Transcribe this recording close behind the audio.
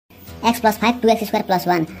x+5 2x² +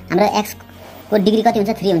 1 हाम्रो x को degree कति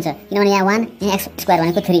हुन्छ 3 हुन्छ किनभने यहाँ 1 यहाँ x²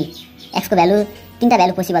 भनेको 3 x को भ्यालु तीनटा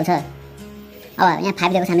भ्यालु पोसिबल छ। अब यहाँ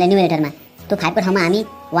 5 दिएको छ हामीलाई न्युमरेटरमा त्यो 5 को ठाउँमा हामी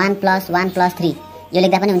 1 + 1 + 3 यो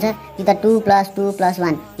लेख्दा पनि हुन्छ कि त 2 + 2 +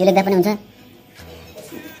 1 यो लेख्दा पनि हुन्छ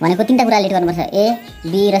भनेको तीनटा कुरा लेट गर्नुपर्छ a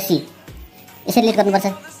b र c यसरी लेट गर्नुपर्छ।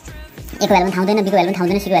 a को भ्यालु पनि थाहा हुँदैन b को भ्यालु पनि थाहा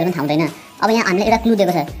हुँदैन c को भ्यालु पनि थाहा हुँदैन। अब यहाँ हामीले एउटा क्लु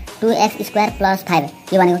दिएको छ 2x² + 5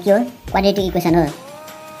 यो भनेको के हो क्वाड्रेटिक इक्वेसन हो।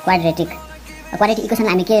 क्वाड्रेटिक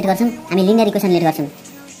इक्वेसनलाई हामी के लेट गर्छौं हामी लिनियर इक्वेसन लेट गर्छौं।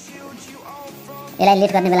 यसलाई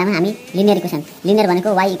लेट गर्ने बेलामा हामी लिनियर इक्वेसन लिनियर भनेको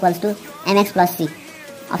y = mx + c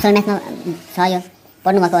अप्सन म्याथमा छ यो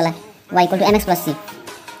पढ्नु भएको होला y = mx + c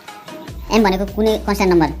m भनेको कुनै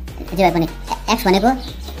कन्स्ट्यान्ट नम्बर जे भए पनि x भनेको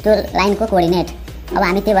त्यो लाइनको कोअर्डिनेट। अब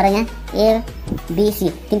हामी त्यही भएर यहाँ a b c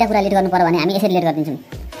तीनटा कुरा लेट गर्नु पर्यो भने हामी यसरी लेट गरिदिन्छौँ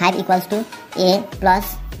 5 = a +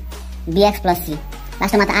 bx + c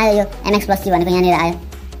लास्टमा त आयो यो mx + c भनेको यहाँनिर आयो।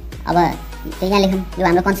 अब त्यही यहाँ लेखौँ यो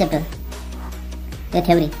हाम्रो कन्सेप्ट हो यो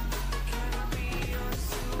थ्योरी।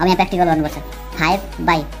 अब यहाँ प्र्याक्टिकल गर्नुपर्छ 5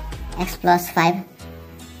 x + 5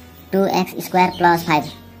 2x² + 5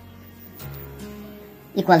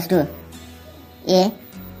 = a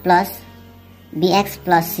 + bx +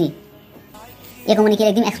 c a को मुनि के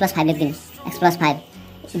लेख्दिउँ x + 5 लेख्दिउँ x + 5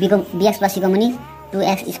 b को bx + c को मुनि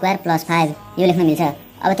 2x² + 5 यो लेख्न मिल्छ।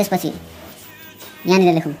 अब त्यसपछि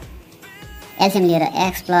यहाँनिर लेखौँ एलसिएम लिएर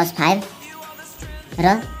x + 5 र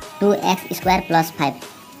 2x² + 5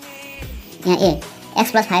 यहाँ a x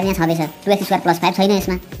 + 5 यहाँ छँदैछ 2x² + 5 छैन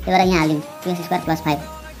यसमा त्यही भएर यहाँ हाल्दिउँ 2x² + 5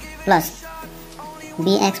 plus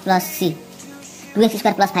bx + c 2x²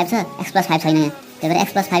 + 5 छ x + 5 छैन यहाँ त्यही भएर x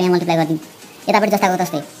 + 5 यहाँ मल्टिप्लाई गरिदिउँ यतापट्टि जस्ताको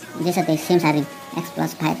तस्तै जे छ त्यही सेम सार्दिउँ x +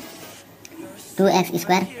 5 2x² +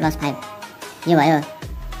 5 यो भयो।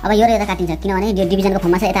 अब यो र यता काटिन्छ किनभने यो डिभिजनको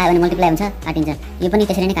फर्ममा छ यता आयो भने मल्टिप्लाई हुन्छ काटिन्छ यो पनि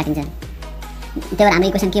त्यसरी नै काटिन्छ। त्यही भएर हाम्रो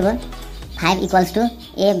इक्वेसन के भयो 5 =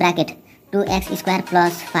 a bracket 2x² +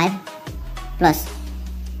 5 plus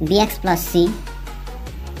bx + c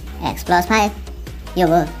x + 5 यो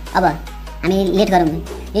भयो। अब हामी लेट गरौँ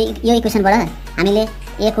यो इक्वेसनबाट हामीले a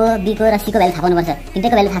को b को र c को भ्यालु थाहा पाउनुपर्छ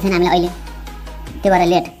तिनटैको भ्यालु थाहा छैन हामीलाई अहिले त्यही भएर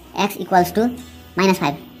लेट x = -5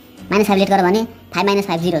 लेट गरौँ भने 5 -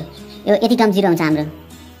 5 0 यो यति टर्म 0 हुन्छ हाम्रो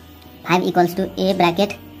 5 = a ब्राकेट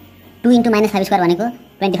 2 × -5² भनेको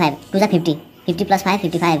 25 2 जा 50 50 + 5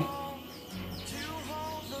 55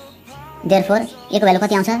 देयरफोर a को भ्यालु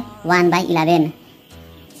कति आउँछ 1/11।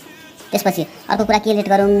 त्यसपछि अर्को कुरा के लेट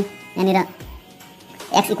गरौँ यहाँनिर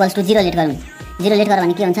x = 0 लेट गरौँ 0 लेट गरौँ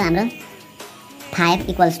भने के हुन्छ हाम्रो 5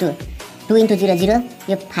 = 2 × 0 0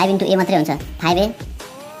 यो 5 × a मात्रै हुन्छ 5a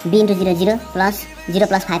b × 0 0 plus 0 +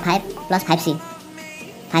 5 5 plus 5c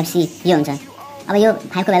यो हुन्छ। अब यो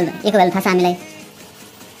 5 को भ्यालु a को भ्यालु थाहा छ हामीलाई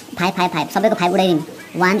 5 5 5 सबैको 5 उडाइदिउँ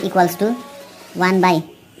 1 =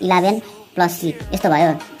 1/11 प्लस c यस्तो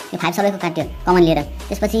भयो यो 5 सबैको काट्यो कमन लिएर।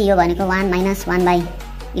 त्यसपछि यो भनेको 1 -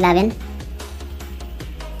 1/11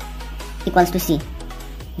 = c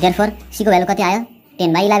देयरफोर c को भ्यालु कति आयो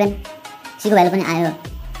 10/11 c को भ्यालु पनि आयो।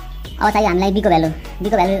 अब चाहियो हामीलाई b को भ्यालु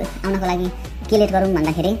आउनको लागि के लेट गरौँ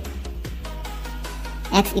भन्दाखेरि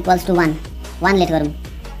x = 1 लेट गरौँ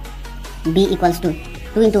b = 2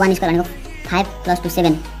 × 1² भनेको 5 + 2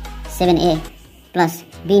 7 7a plus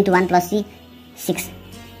b × 1 + c 6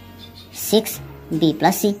 6b +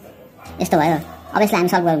 c यस्तो भयो। अब यसलाई हामी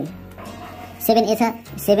सल्भ गरौँ 7a छ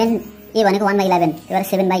 7a भनेको 1/11 त्यही भएर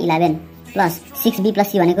 7/11 प्लस 6b +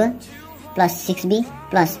 c भनेको प्लस 6b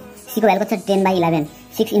प्लस c को भ्यालु कति छ 10/11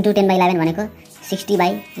 6 × 10/11 भनेको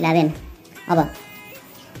 60/11। अब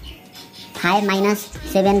 5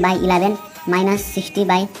 - 7/11 -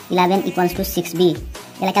 60/11 = 6b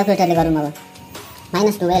यसलाई क्याल्कुलेटरले गरौँ। अब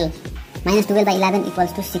 -12 12/11 =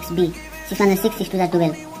 6b 6 × 6 6 ×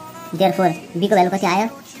 12 देयरफोर b को भ्यालु कति आयो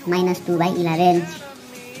 -2/11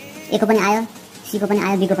 a को पनि आयो c को पनि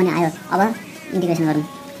आयो b को पनि आयो। अब इन्टिग्रेसन गरौँ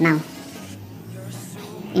now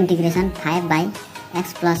integration 5/x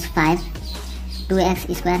 + 5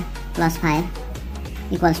 2x² + 5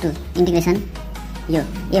 = integration यो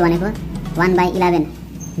a भनेको 1/11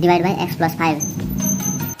 / x + 5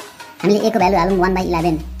 हामीले a को भ्यालु हालौँ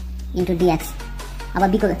 1/11 * dx। अब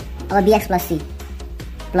bx + c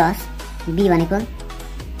प्लस b भनेको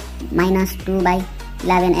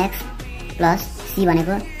 -2/11x प्लस c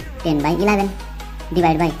भनेको 10/11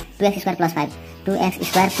 divide by 2x² + 5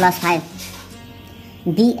 2x² + 5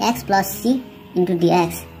 bx + c *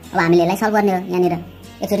 dx। अब हामीले यसलाई सल्भ गर्ने हो यहाँनिर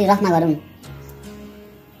एकचोटि रफमा गरौँ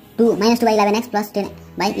 -2/11x +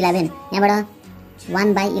 10/11 यहाँबाट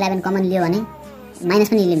 1/11 कमन लियो भने माइनस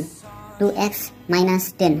पनि लियौँ 2x -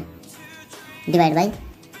 10 डिभाइड बाई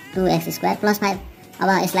 2x² + 5। अब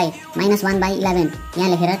यसलाई -1/11 यहाँ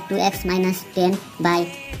लेखेर 2x -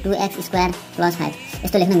 10/2x² + 5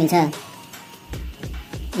 यस्तो लेख्न मिल्छ।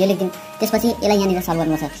 यो लेख्दिउँ। त्यसपछि यसलाई यहाँनिर सल्भ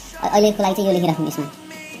गर्नुपर्छ। अहिलेको लागि चाहिँ यो लेखिराखौँ यसमा।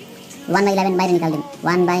 1/11 बाहिर निकाल्दिउँ।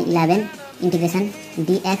 1/11 integration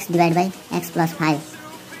dx divide by x + 5।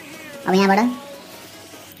 अब यहाँबाट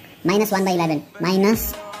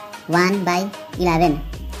 -1/11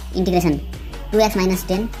 integration 2x -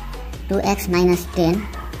 10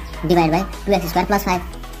 divide by 2x² + 5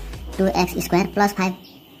 2x² + 5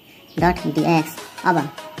 dot dx। अब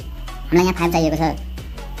हामीलाई यहाँ 5 चाहिएको छ।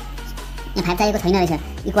 यहाँ 5 चाहिएको छैन रहेछ।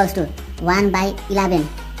 इक्वल्स टु 1/11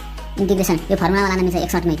 इंटीग्रेशन यो फर्मुलामा लान मिल्छ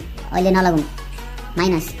 61 मै अहिले नलगौँ।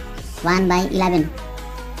 -1/11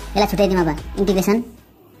 यसलाई छुट्याइदिउँ। अब integration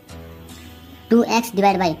 2x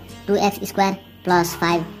divide by 2x² +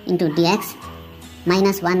 5 into dx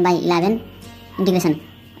 -1/11 integration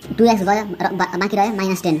 2x गयो र बाँकी रह्यो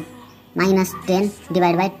 -10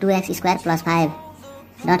 divide by 2x² + 5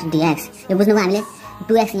 dot dx। यो बुझ्नुभयो हामीले।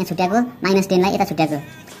 2x यहाँ छुट्याएको -10 लाई यता छुट्याएको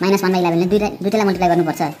 -1/11 ले दुईटैलाई मल्टिप्लाई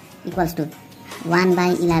गर्नुपर्छ। Equals to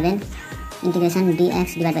 1/11 integration dx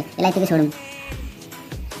divide by यसलाई त्यही छोडौँ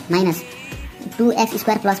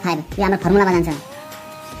 -2x² + 5 यो हाम्रो फर्मुलामा जान्छ।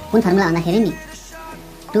 कुन फर्मुला भन्दाखेरि नि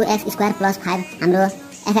 2x² + 5 हाम्रो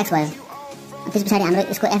fx भयो। त्यस पछाडि हाम्रो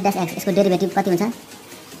यसको f dash x यसको डेरिभेटिभ कति हुन्छ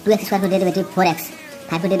 2x² को डेरिभेटिभ 4x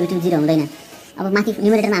 5 को डेरिभेटिभ 0 हुँदैन। अब माथि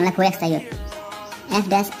न्युमरेटरमा हामीलाई 4x चाहियो। f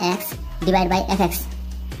dash x divide by fx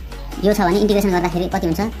यो छ भने इंटीग्रेशन गर्दाखेरि कति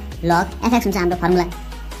हुन्छ log fx हुन्छ हाम्रो फर्मुला।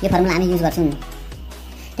 यो फर्मुला हामी युज गर्छौँ।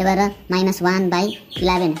 त्यही भएर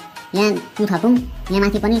 -1/11 यहाँ 2 थपौँ। यहाँ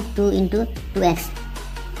माथि पनि 2 × 2x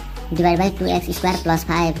divide by 2x² +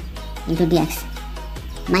 5 into dx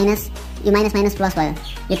minus यो माइनस प्लस भयो।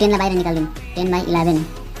 यो 10 लाई बाहिर निकाल्दिउँ। 10/11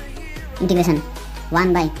 इंटीग्रेशन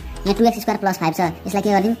 1/ यहाँ 2x² + 5 छ। यसलाई के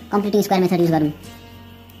गर्दिउँ कम्प्लिटिङ स्क्वायर मेथड युज गरौँ।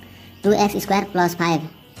 2x² + 5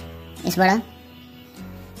 यसबाट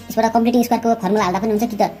कम्प्लिटिङ स्क्वायरको फर्मुला हाल्दा पनि हुन्छ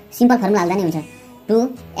कि त सिम्पल फर्मुला हाल्दा नै हुन्छ।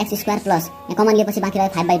 2x² प्लस यहाँ कमन लिएपछि बाँकी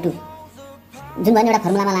रह्यो 5/2 जुन भने एउटा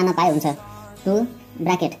फर्मुलामा लान पाए हुन्छ। 2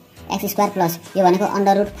 ब्राकेट x² प्लस यो भनेको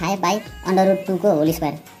 √5/√2 को होल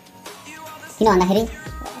स्क्वायर। किन भन्दाखेरि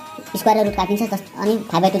स्क्वायर र रुट काटिन्छ अनि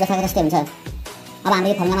 5/2 जसाको जस्तै हुन्छ। अब हाम्रो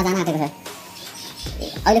यो फर्मुलामा जान आँटेको छ।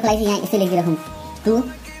 अहिलेको लागि यहाँ यस्तै लेखिदिइराखौँ। 2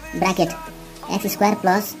 ब्राकेट x²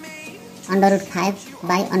 प्लस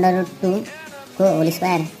 √5/√2 को होल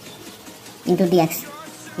स्क्वायर इन्टु dx।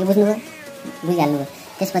 यो बुझ्नुभयो बुझिहाल्नुभयो।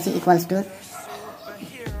 त्यसपछि इक्वल्स टु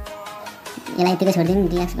यसलाई त्यही छोडिदिउँ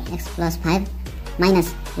dx x + 5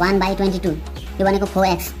 -1/22 यो भनेको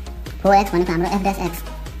 4x भनेको हाम्रो f dash x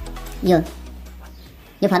यो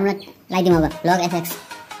फर्मुला लगाइदिउँ। अब log fx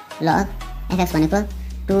भनेको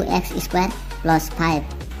 2x² + 5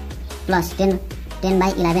 प्लस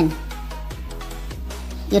 10/11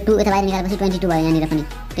 यो 2 यता बाहिर निकालेपछि 22 भयो। यहाँनिर पनि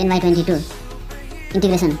 10/22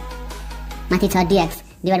 इंटीग्रेशन माथि छ dx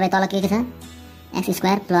डिवाइड बाई तल के छ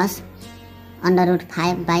x² प्लस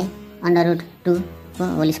 √5/√2 को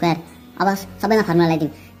होल स्क्वायर। अब सबैमा फर्मुला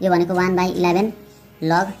लगाइदिउँ। यो भनेको 1/11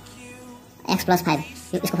 log x + 5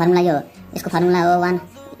 यसको फर्मुला यो हो। यसको फर्मुला हो 1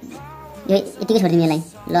 यो यतिकै छोडिदिउँ यसलाई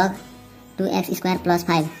log 2x² +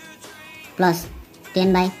 5 प्लस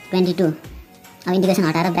 10/22। अब इंटीग्रेशन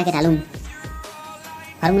हटाएर ब्राकेट हालौँ।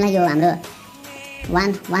 फर्मुला यो हाम्रो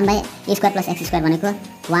 1/a² + x² भनेको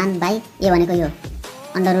 1/a भनेको यो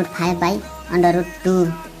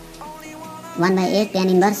 √5/√2 1/a tan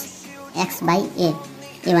इन्भर्स x/a ए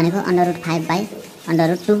भनेको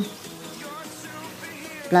 √5/√2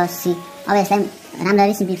 प्लस c। अब यसलाई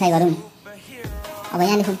राम्ररी सिम्प्लिफाई गरौँ। अब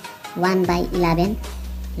यहाँ लेखौँ 1/11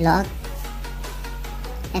 log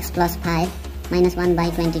x + 5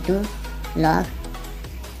 -1/22 log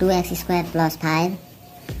 2x² + 5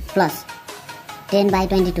 plus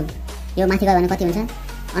 10/22 यो माथि गयो भने कति हुन्छ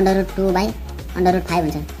 √2/√5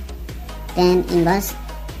 हुन्छ। tan inverse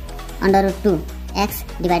 √2 x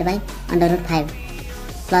divide by √5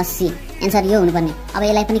 plus c। Answer यो हुनुपर्ने। अब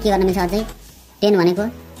यसलाई पनि के गर्न मिल्छ अझै 10 भनेको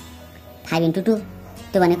 5 × 2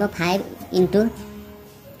 त्यो भनेको 5 ×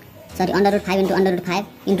 सरी √5 × √5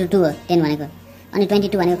 × 2 हो 10 भनेको। अनि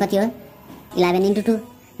 22 भनेको कति हो 11 × 2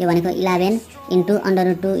 यो भनेको 11 ×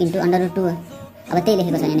 √2 × √2 हो। अब त्यही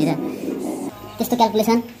लेखेको छ यहाँनिर। त्यस्तो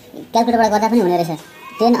क्याल्कुलेसन क्याल्कुलेटरबाट गर्दा पनि हुने रहेछ।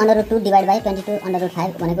 10 √2 डिवाइड बाई 22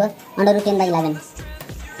 √5 भनेको √10/11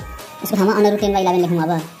 यसको ठाउँमा √10/11 लेखौँ।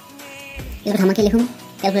 अब यसको ठाउँमा के लेखौँ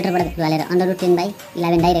क्याल्कुलेटरबाट हालेर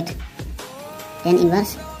 √10/11 डाइरेक्ट 10 इन्भर्स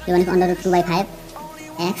यो भनेको √2/5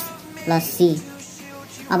 x प्लस c।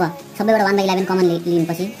 अब सबैबाट 1/11 कमन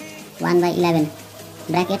लिएपछि 1/11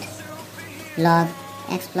 bracket log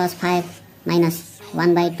x + 5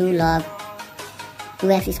 -1/2 log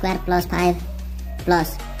 2x² plus 5 plus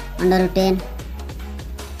under root 10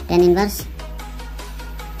 tan inverse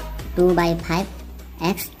 2/5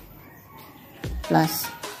 x plus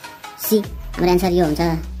c। हाम्रो एन्सर यो हुन्छ।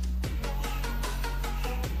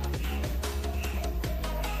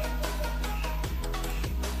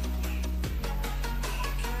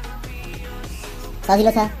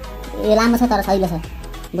 सजिलो छ, यो लामो छ तर सजिलो छ,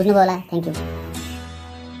 बुझ्नुभयो होला। Thank you.